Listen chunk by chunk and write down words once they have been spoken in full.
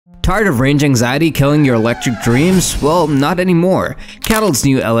Tired of range anxiety killing your electric dreams? Well, not anymore. CATL's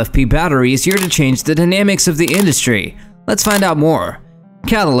new LFP battery is here to change the dynamics of the industry. Let's find out more.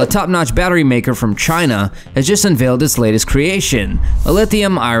 CATL, a top-notch battery maker from China, has just unveiled its latest creation, a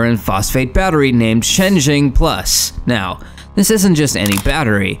lithium iron phosphate battery named Shenzhen Plus. Now, this isn't just any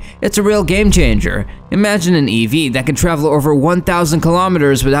battery, it's a real game changer. Imagine an EV that can travel over 1,000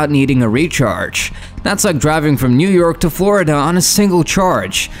 kilometers without needing a recharge. That's like driving from New York to Florida on a single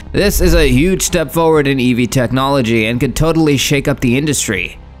charge. This is a huge step forward in EV technology and could totally shake up the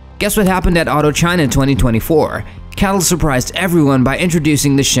industry. Guess what happened at Auto China 2024? CATL surprised everyone by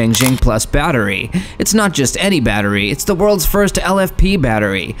introducing the Shenzhen Plus battery. It's not just any battery, it's the world's first LFP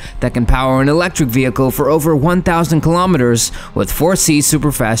battery that can power an electric vehicle for over 1,000 kilometers with 4C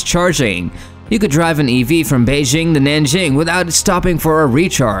superfast charging. You could drive an EV from Beijing to Nanjing without stopping for a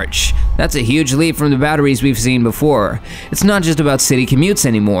recharge. That's a huge leap from the batteries we've seen before. It's not just about city commutes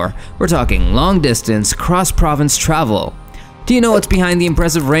anymore, we're talking long-distance, cross-province travel. Do you know what's behind the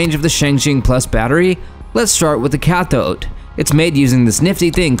impressive range of the Shenzhen Plus battery? Let's start with the cathode. It's made using this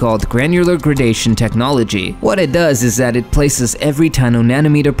nifty thing called granular gradation technology. What it does is that it places every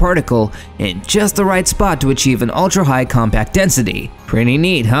nanometer particle in just the right spot to achieve an ultra-high compact density. Pretty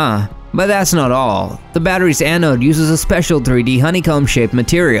neat, huh? But that's not all. The battery's anode uses a special 3D honeycomb-shaped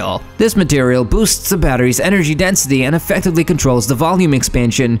material. This material boosts the battery's energy density and effectively controls the volume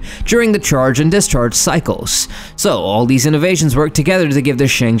expansion during the charge and discharge cycles. So all these innovations work together to give the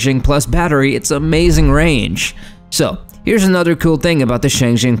Shenzhen Plus battery its amazing range. So here's another cool thing about the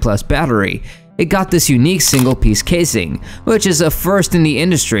Shenzhen Plus battery. It got this unique single-piece casing, which is a first in the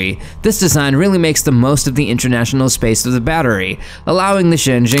industry. This design really makes the most of the international space of the battery, allowing the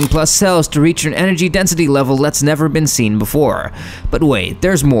Shenzhen Plus cells to reach an energy density level that's never been seen before. But wait,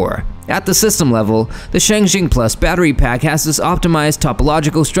 there's more. At the system level, the Shenzhen Plus battery pack has this optimized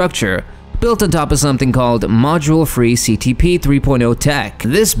topological structure, built on top of something called module-free CTP 3.0 tech.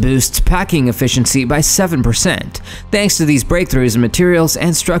 This boosts packing efficiency by 7%. Thanks to these breakthroughs in materials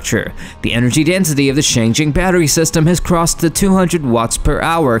and structure, the energy density of the Shenzhen battery system has crossed the 200 watts per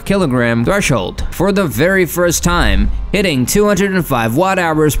hour kilogram threshold for the very first time, hitting 205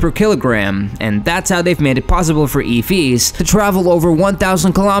 watt-hours per kilogram, and that's how they've made it possible for EVs to travel over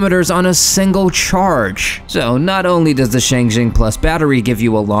 1,000 kilometers on a single charge. So not only does the Shenzhen Plus battery give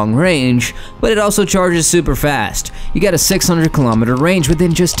you a long range, but it also charges super fast. You get a 600-kilometer range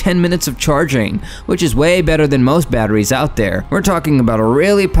within just 10 minutes of charging, which is way better than most batteries out there. We're talking about a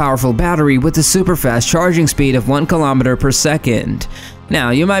really powerful battery with a super fast charging speed of 1 kilometer per second.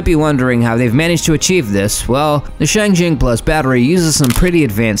 Now, you might be wondering how they've managed to achieve this. Well, the Shenzhen Plus battery uses some pretty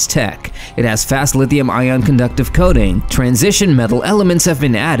advanced tech. It has fast lithium-ion conductive coating, transition metal elements have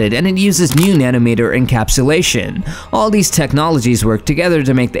been added, and it uses new nanometer encapsulation. All these technologies work together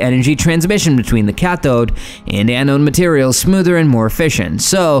to make the energy transmission between the cathode and anode materials smoother and more efficient.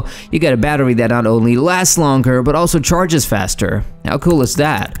 So, you get a battery that not only lasts longer, but also charges faster. How cool is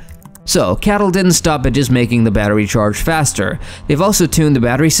that? So, CATL didn't stop at just making the battery charge faster. They've also tuned the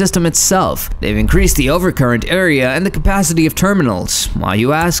battery system itself. They've increased the overcurrent area and the capacity of terminals. Why,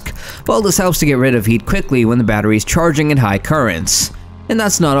 you ask? Well, this helps to get rid of heat quickly when the battery is charging at high currents. And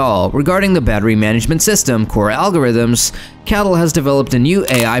that's not all. Regarding the battery management system, core algorithms, CATL has developed a new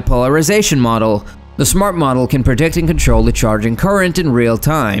AI polarization model. The smart model can predict and control the charging current in real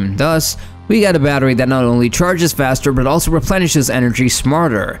time. Thus, we got a battery that not only charges faster but also replenishes energy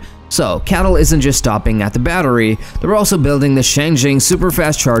smarter. So, CATL isn't just stopping at the battery, they're also building the Shenzhen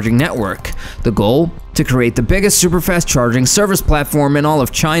Superfast Charging Network. The goal? To create the biggest superfast charging service platform in all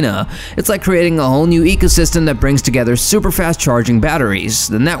of China. It's like creating a whole new ecosystem that brings together superfast charging batteries,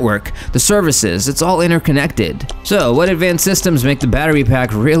 the network, the services, it's all interconnected. So, what advanced systems make the battery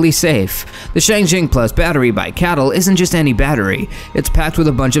pack really safe? The Shenzhen Plus battery by CATL isn't just any battery, it's packed with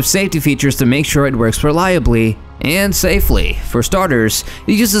a bunch of safety features to make sure it works reliably and safely. For starters,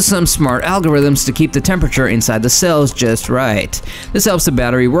 it uses some smart algorithms to keep the temperature inside the cells just right. This helps the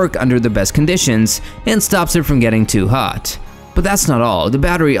battery work under the best conditions and stops it from getting too hot. But that's not all, the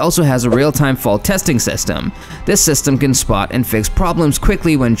battery also has a real-time fault testing system. This system can spot and fix problems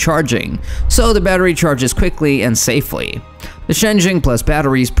quickly when charging, so the battery charges quickly and safely. The Shenzhen Plus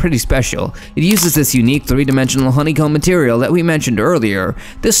battery is pretty special. It uses this unique three-dimensional honeycomb material that we mentioned earlier.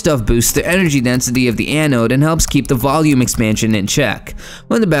 This stuff boosts the energy density of the anode and helps keep the volume expansion in check.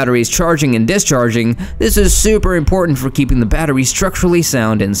 When the battery is charging and discharging, this is super important for keeping the battery structurally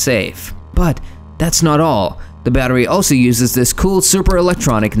sound and safe. But that's not all. The battery also uses this cool super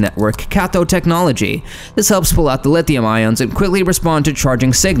electronic network cathode technology. This helps pull out the lithium ions and quickly respond to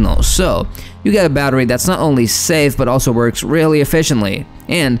charging signals, so you get a battery that's not only safe but also works really efficiently.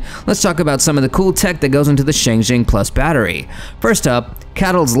 And let's talk about some of the cool tech that goes into the Shenzhen Plus battery. First up,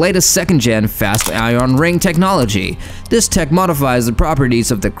 CATL's latest second-gen fast ion ring technology. This tech modifies the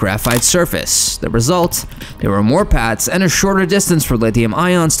properties of the graphite surface. The result? There are more paths and a shorter distance for lithium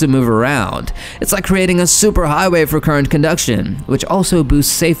ions to move around. It's like creating a superhighway for current conduction, which also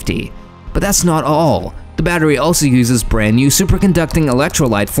boosts safety. But that's not all. The battery also uses brand new superconducting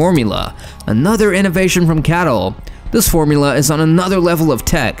electrolyte formula, another innovation from CATL. This formula is on another level of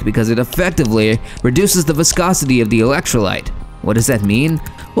tech because it effectively reduces the viscosity of the electrolyte. What does that mean?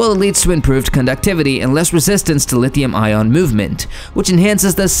 Well, it leads to improved conductivity and less resistance to lithium-ion movement, which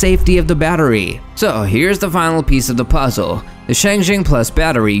enhances the safety of the battery. So here's the final piece of the puzzle. The Shenzhen Plus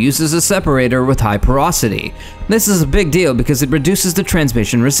battery uses a separator with high porosity. This is a big deal because it reduces the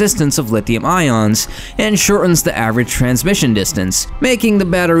transmission resistance of lithium ions and shortens the average transmission distance, making the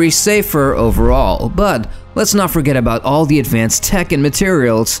battery safer overall. But let's not forget about all the advanced tech and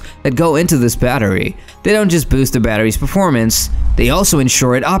materials that go into this battery. They don't just boost the battery's performance, they also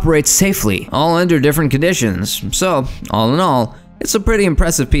ensure it operates safely, all under different conditions. So, all in all, it's a pretty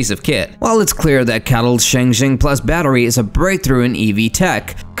impressive piece of kit. While it's clear that CATL's Shenzhen Plus battery is a breakthrough in EV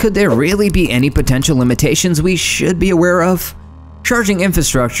tech, could there really be any potential limitations we should be aware of? Charging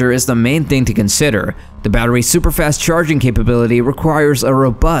infrastructure is the main thing to consider. The battery's super-fast charging capability requires a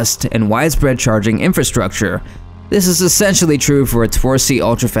robust and widespread charging infrastructure. This is essentially true for its 4C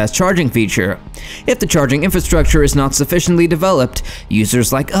ultra-fast charging feature. If the charging infrastructure is not sufficiently developed,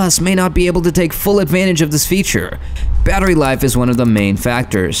 users like us may not be able to take full advantage of this feature. Battery life is one of the main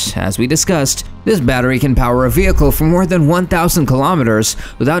factors. As we discussed, this battery can power a vehicle for more than 1,000 kilometers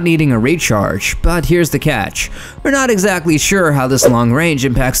without needing a recharge. But here's the catch. We're not exactly sure how this long range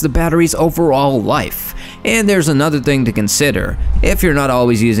impacts the battery's overall life. And there's another thing to consider. If you're not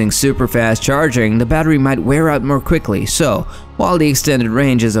always using super fast charging, the battery might wear out more quickly. So, while the extended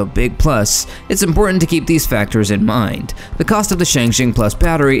range is a big plus, it's important to keep these factors in mind. The cost of the Shenzhen Plus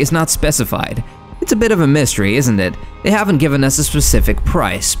battery is not specified. It's a bit of a mystery, isn't it? They haven't given us a specific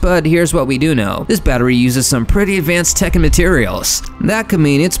price, but here's what we do know. This battery uses some pretty advanced tech and materials. That could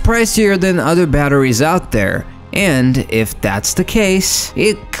mean it's pricier than other batteries out there. And if that's the case,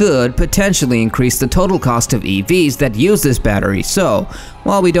 it could potentially increase the total cost of EVs that use this battery. So,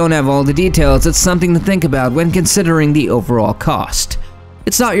 while we don't have all the details, it's something to think about when considering the overall cost.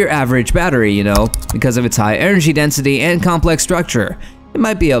 It's not your average battery, you know, because of its high energy density and complex structure. It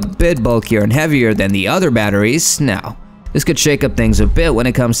might be a bit bulkier and heavier than the other batteries. Now, this could shake up things a bit when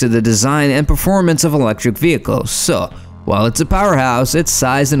it comes to the design and performance of electric vehicles. So, while it's a powerhouse, its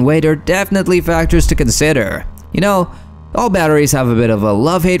size and weight are definitely factors to consider. You know, all batteries have a bit of a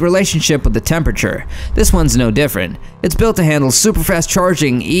love-hate relationship with the temperature. This one's no different. It's built to handle super fast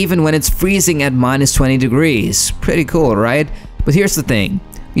charging even when it's freezing at -20 degrees. Pretty cool, right? But here's the thing.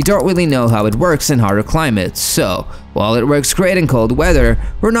 We don't really know how it works in hotter climates, so while it works great in cold weather,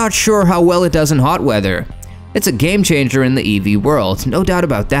 we're not sure how well it does in hot weather. It's a game changer in the EV world, no doubt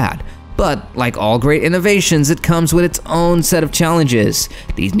about that. But like all great innovations, it comes with its own set of challenges.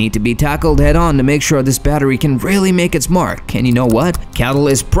 These need to be tackled head-on to make sure this battery can really make its mark. And you know what?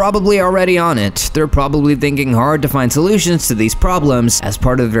 CATL is probably already on it. They're probably thinking hard to find solutions to these problems as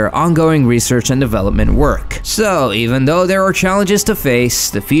part of their ongoing research and development work. So even though there are challenges to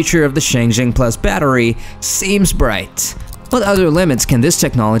face, the future of the Shenzhen Plus battery seems bright. What other limits can this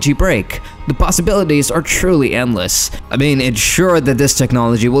technology break? The possibilities are truly endless. I mean, it's sure that this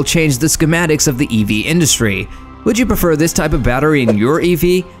technology will change the schematics of the EV industry. Would you prefer this type of battery in your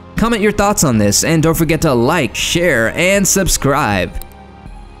EV? Comment your thoughts on this and don't forget to like, share, and subscribe.